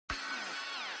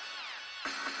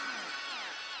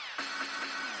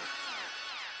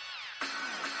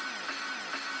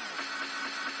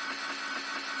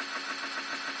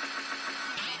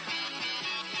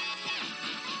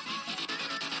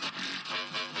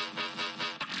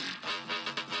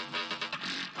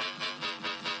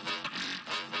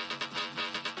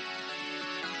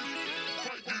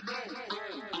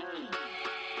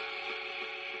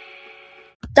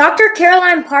Doctor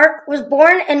Caroline Park was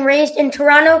born and raised in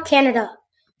Toronto, Canada.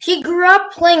 She grew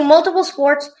up playing multiple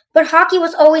sports, but hockey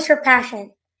was always her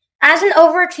passion. As an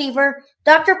overachiever,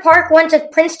 Doctor Park went to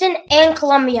Princeton and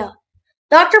Columbia.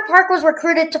 Doctor Park was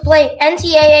recruited to play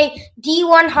NCAA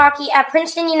D1 hockey at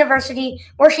Princeton University,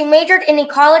 where she majored in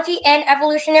ecology and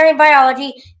evolutionary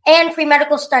biology and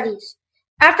pre-medical studies.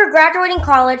 After graduating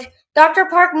college, Doctor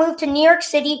Park moved to New York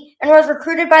City and was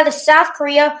recruited by the South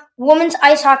Korea women's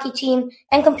ice hockey team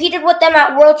and competed with them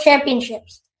at World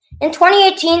Championships. In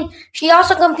 2018, she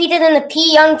also competed in the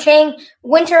Pyeongchang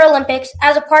Winter Olympics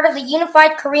as a part of the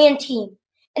unified Korean team.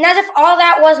 And as if all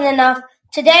that wasn't enough,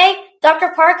 today,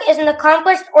 Dr. Park is an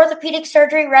accomplished orthopedic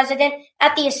surgery resident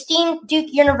at the esteemed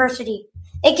Duke University.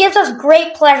 It gives us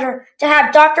great pleasure to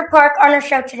have Dr. Park on our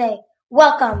show today.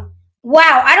 Welcome.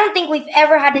 Wow, I don't think we've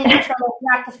ever had an intro like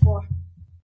that before.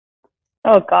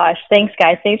 Oh gosh, thanks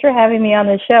guys. Thanks for having me on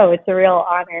the show. It's a real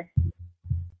honor.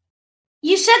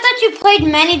 You said that you played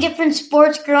many different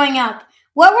sports growing up.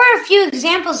 What were a few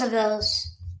examples of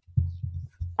those?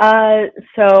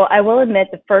 So I will admit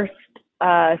the first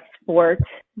sport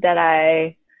that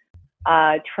I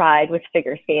tried was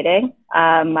figure skating.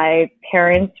 My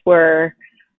parents were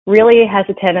really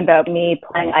hesitant about me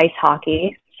playing ice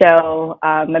hockey. So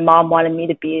my mom wanted me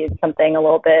to be in something a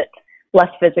little bit less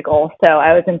physical. So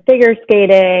I was in figure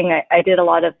skating. I did a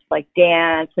lot of like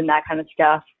dance and that kind of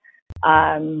stuff.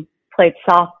 Played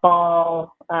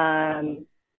softball, a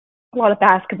lot of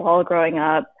basketball growing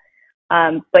up.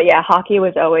 But yeah, hockey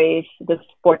was always the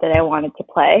sport that I wanted to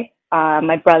play.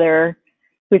 My brother,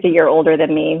 who's a year older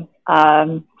than me,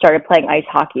 started playing ice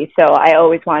hockey. So I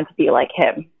always wanted to be like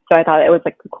him. So I thought it was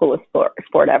like the coolest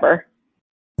sport ever.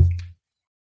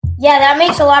 Yeah, that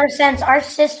makes a lot of sense. Our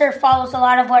sister follows a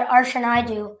lot of what Arsh and I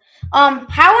do.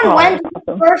 How and when did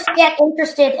you first get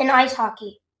interested in ice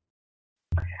hockey?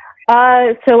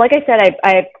 So like I said,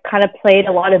 I kind of played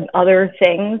a lot of other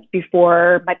things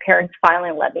before my parents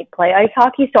finally let me play ice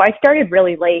hockey. So I started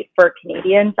really late for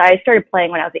Canadians. I started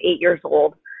playing when I was 8 years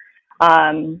old.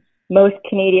 Most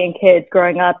Canadian kids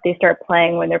growing up, they start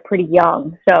playing when they're pretty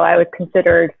young. So I was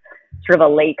considered sort of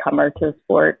a latecomer to the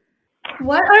sport.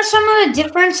 What are some of the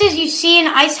differences you see in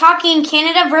ice hockey in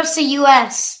Canada versus the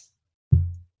U.S.?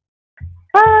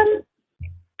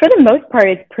 For the most part,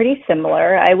 it's pretty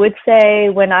similar. I would say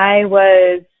when I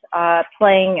was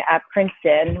playing at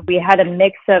Princeton, we had a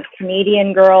mix of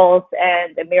Canadian girls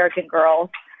and American girls.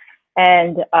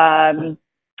 And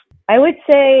I would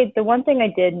say the one thing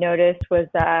I did notice was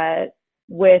that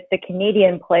with the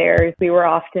Canadian players, we were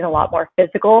often a lot more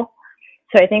physical.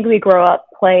 So I think we grow up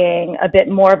playing a bit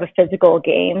more of a physical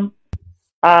game.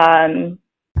 I'm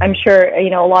sure,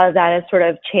 a lot of that has sort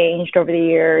of changed over the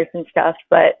years and stuff,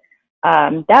 but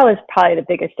that was probably the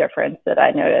biggest difference that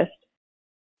I noticed.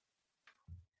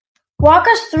 Walk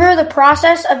us through the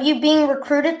process of you being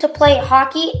recruited to play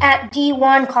hockey at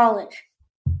D1 college.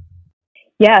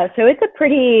 Yeah, so it's a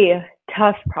pretty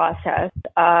tough process.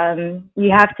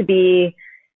 You have to be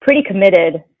pretty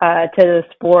committed to the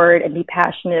sport and be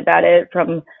passionate about it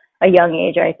from a young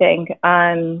age, I think.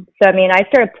 I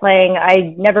started playing.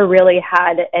 I never really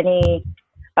had any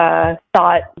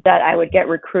thought that I would get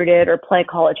recruited or play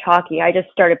college hockey. I just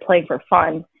started playing for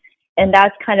fun. And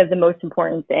that's kind of the most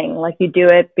important thing. Like, you do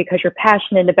it because you're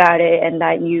passionate about it and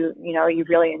that you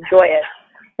really enjoy it.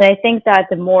 And I think that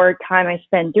the more time I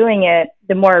spent doing it,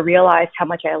 the more I realized how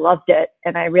much I loved it.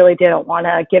 And I really didn't want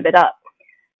to give it up.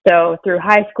 So through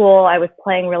high school, I was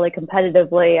playing really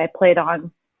competitively. I played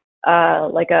on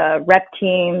like a rep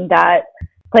team that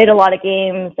played a lot of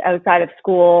games outside of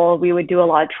school. We would do a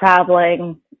lot of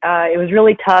traveling. It was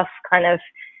really tough kind of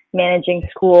managing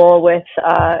school with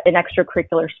an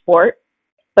extracurricular sport.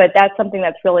 But that's something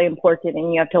that's really important,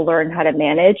 and you have to learn how to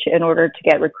manage in order to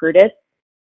get recruited.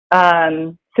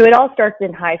 So it all starts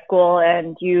in high school,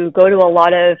 and you go to a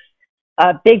lot of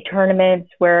big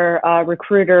tournaments where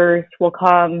recruiters will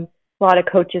come. A lot of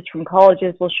coaches from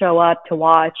colleges will show up to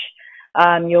watch.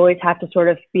 You always have to sort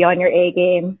of be on your A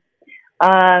game.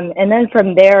 And then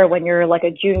from there, when you're like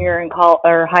a junior in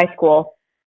or high school,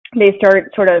 they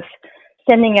start sort of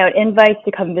sending out invites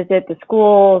to come visit the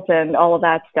schools and all of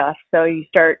that stuff. So you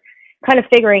start kind of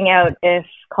figuring out if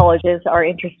colleges are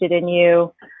interested in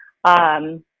you.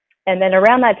 And then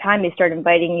around that time, they start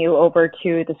inviting you over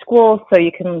to the schools so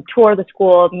you can tour the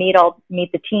school, meet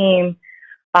the team,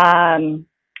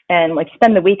 and like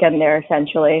spend the weekend there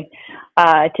essentially,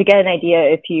 to get an idea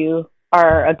if you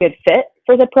are a good fit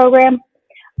for the program.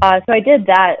 So I did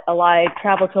that a lot. I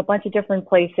traveled to a bunch of different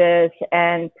places,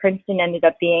 and Princeton ended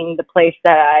up being the place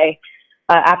that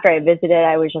after I visited,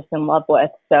 I was just in love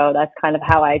with. So that's kind of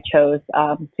how I chose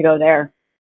to go there.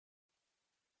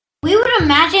 We would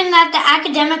imagine that the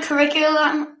academic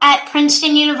curriculum at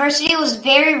Princeton University was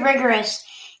very rigorous.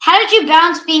 How did you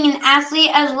balance being an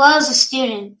athlete as well as a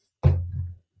student?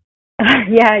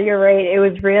 Yeah, you're right. It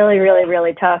was really, really,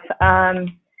 really tough. I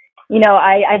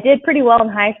did pretty well in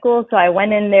high school, so I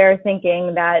went in there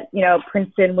thinking that,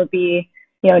 Princeton would be,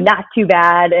 not too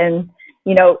bad. And,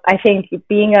 I think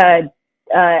being a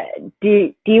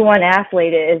D1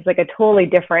 athlete is like a totally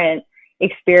different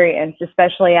experience,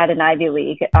 especially at an Ivy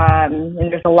League. And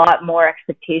there's a lot more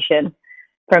expectation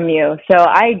from you. So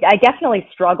I definitely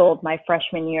struggled my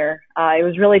freshman year. It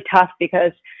was really tough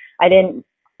because I didn't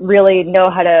really know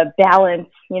how to balance,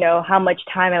 how much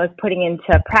time I was putting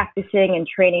into practicing and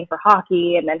training for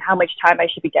hockey, and then how much time I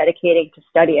should be dedicating to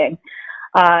studying.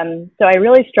 So I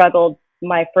really struggled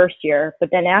my first year, but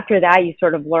then after that, you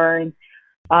sort of learn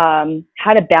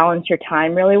how to balance your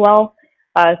time really well.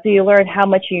 So you learn how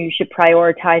much you should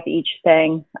prioritize each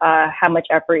thing, how much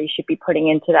effort you should be putting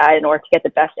into that in order to get the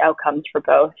best outcomes for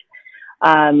both.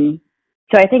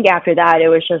 So I think after that, it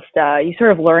was just, you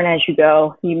sort of learn as you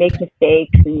go. You make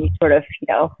mistakes and you sort of,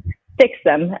 fix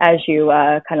them as you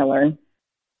kind of learn.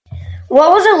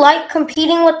 What was it like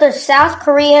competing with the South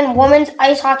Korean women's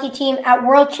ice hockey team at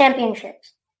World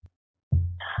Championships?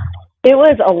 It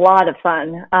was a lot of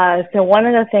fun. So one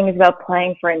of the things about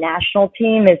playing for a national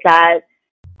team is that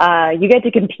you get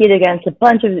to compete against a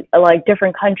bunch of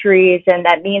different countries, and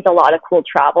that means a lot of cool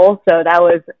travel. So that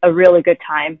was a really good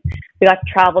time. We got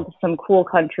to travel to some cool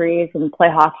countries and play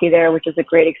hockey there, which is a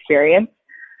great experience.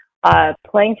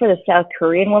 Playing for the South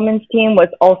Korean women's team was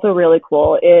also really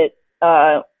cool. It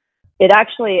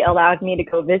actually allowed me to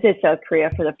go visit South Korea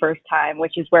for the first time,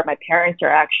 which is where my parents are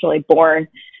actually born.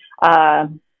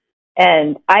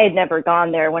 And I had never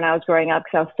gone there when I was growing up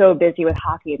because I was so busy with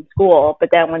hockey in school. But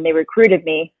then when they recruited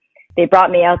me, they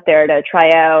brought me out there to try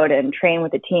out and train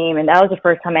with the team. And that was the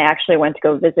first time I actually went to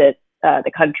go visit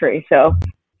the country. So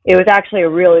it was actually a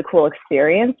really cool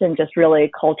experience and just really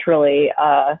culturally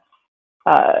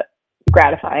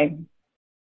gratifying.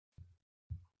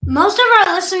 Most of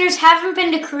our listeners haven't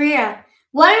been to Korea.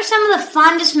 What are some of the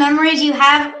fondest memories you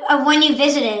have of when you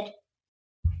visited?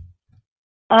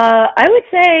 I would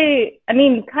say,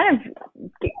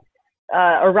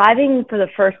 arriving for the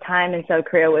first time in South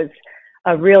Korea was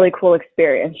a really cool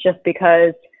experience just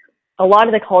because a lot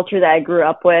of the culture that I grew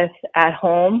up with at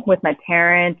home with my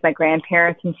parents, my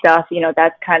grandparents and stuff,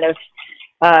 that's kind of,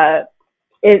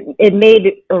 it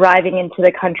made arriving into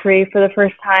the country for the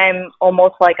first time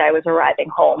almost like I was arriving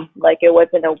home. Like it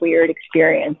wasn't a weird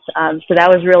experience. So that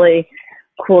was really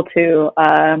cool to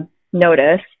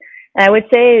notice. And I would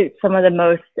say some of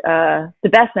the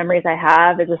best memories I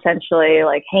have is essentially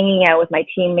like hanging out with my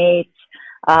teammates.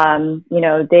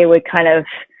 They would kind of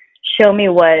show me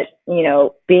what,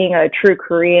 being a true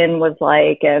Korean was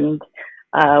like. And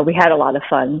we had a lot of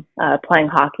fun playing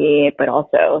hockey, but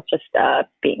also just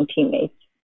being teammates.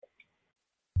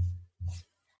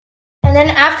 And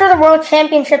then after the World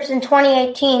Championships in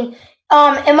 2018,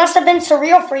 it must have been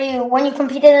surreal for you when you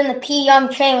competed in the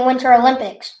Pyeongchang Winter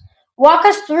Olympics. Walk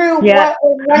us through what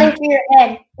was running through your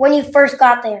head when you first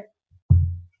got there.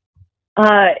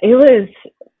 It was,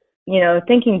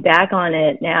 thinking back on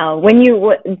it now,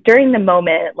 during the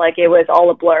moment, like it was all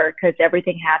a blur because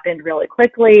everything happened really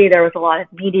quickly. There was a lot of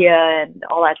media and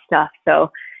all that stuff.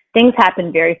 So things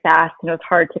happened very fast and it was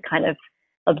hard to kind of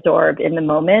absorb in the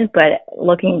moment. But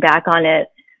looking back on it,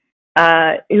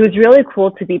 it was really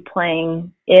cool to be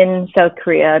playing in South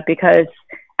Korea because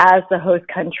as the host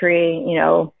country,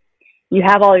 you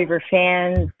have all of your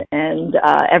fans and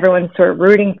everyone's sort of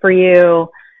rooting for you.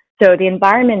 So the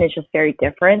environment is just very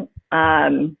different.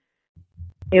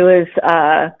 It was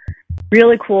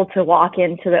really cool to walk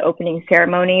into the opening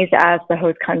ceremonies as the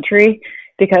host country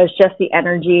because just the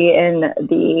energy in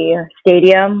the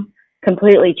stadium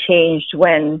completely changed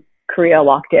when Korea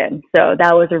walked in. So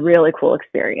that was a really cool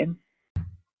experience.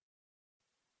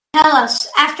 Tell us,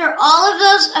 after all of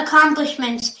those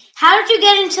accomplishments, how did you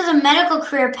get into the medical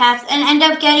career path and end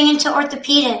up getting into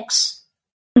orthopedics?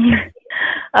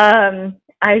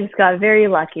 I just got very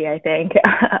lucky, I think.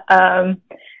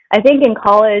 I think in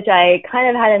college, I kind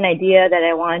of had an idea that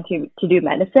I wanted to do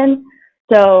medicine.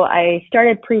 So I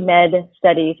started pre-med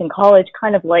studies in college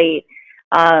kind of late.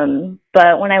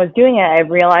 But when I was doing it, I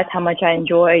realized how much I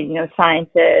enjoyed,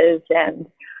 sciences and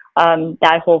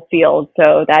that whole field.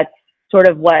 So that's sort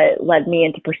of what led me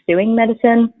into pursuing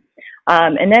medicine.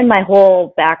 And then my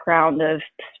whole background of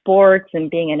sports and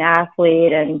being an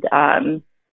athlete and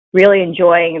really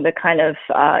enjoying the kind of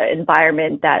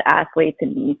environment that athletes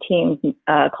and teams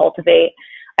cultivate.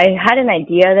 I had an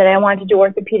idea that I wanted to do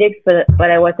orthopedics,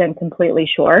 but I wasn't completely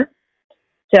sure.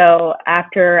 So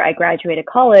after I graduated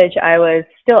college, I was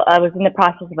in the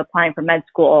process of applying for med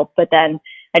school, but then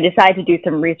I decided to do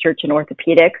some research in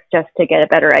orthopedics just to get a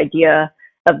better idea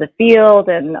of the field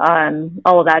and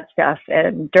all of that stuff.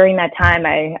 And during that time,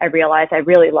 I realized I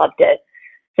really loved it.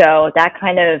 So that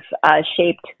kind of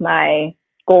shaped my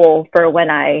goal for when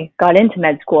I got into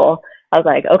med school. I was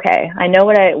like, okay, I know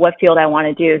what field I want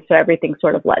to do. So everything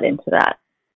sort of led into that.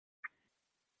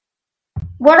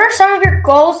 What are some of your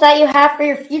goals that you have for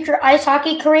your future ice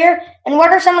hockey career? And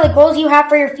what are some of the goals you have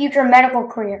for your future medical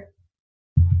career?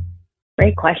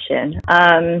 Great question.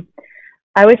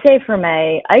 I would say for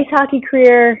my ice hockey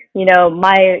career,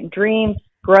 my dream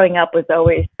growing up was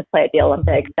always to play at the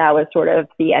Olympics. That was sort of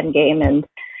the end game. And,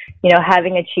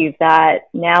 having achieved that,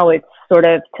 now it's sort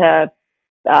of to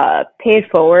pay it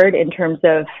forward in terms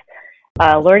of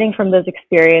learning from those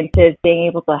experiences, being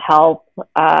able to help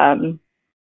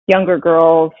younger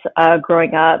girls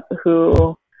growing up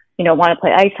who, want to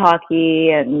play ice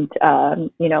hockey and,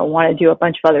 want to do a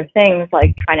bunch of other things,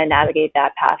 like trying to navigate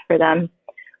that path for them.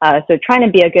 So trying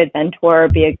to be a good mentor,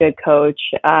 be a good coach.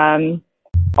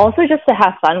 Also just to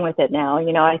have fun with it now.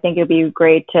 I think it'd be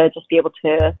great to just be able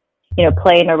to,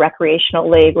 play in a recreational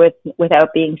league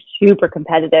without being super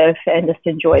competitive and just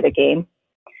enjoy the game.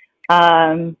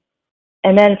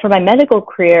 And then for my medical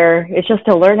career, it's just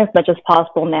to learn as much as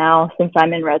possible now since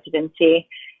I'm in residency.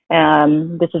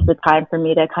 This is the time for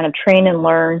me to kind of train and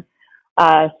learn.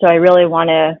 So I really want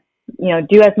to,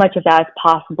 do as much of that as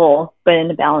possible, but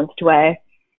in a balanced way.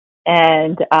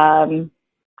 And,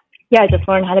 just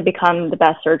learn how to become the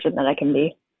best surgeon that I can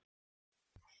be.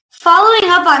 Following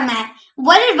up on that,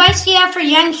 what advice do you have for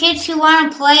young kids who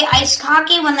want to play ice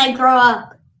hockey when they grow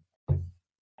up?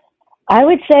 I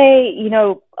would say,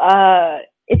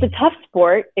 it's a tough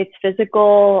sport. It's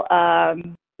physical.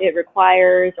 It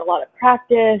requires a lot of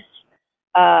practice.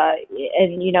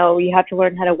 And, you have to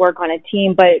learn how to work on a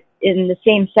team. But in the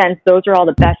same sense, those are all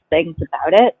the best things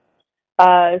about it.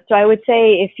 So I would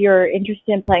say if you're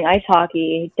interested in playing ice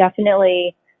hockey,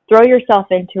 definitely throw yourself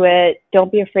into it.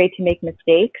 Don't be afraid to make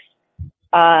mistakes.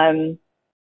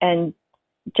 And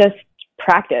just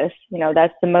practice.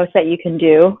 That's the most that you can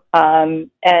do. And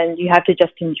you have to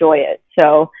just enjoy it.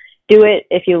 So do it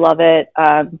if you love it.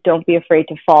 Don't be afraid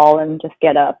to fall and just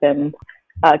get up and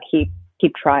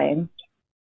keep trying.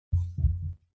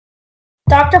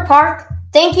 Dr. Park,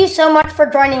 thank you so much for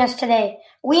joining us today.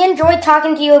 We enjoyed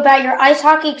talking to you about your ice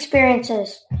hockey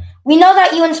experiences. We know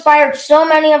that you inspired so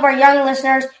many of our young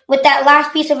listeners with that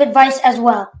last piece of advice as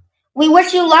well. We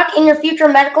wish you luck in your future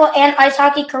medical and ice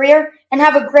hockey career and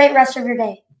have a great rest of your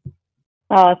day.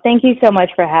 Thank you so much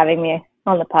for having me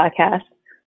on the podcast.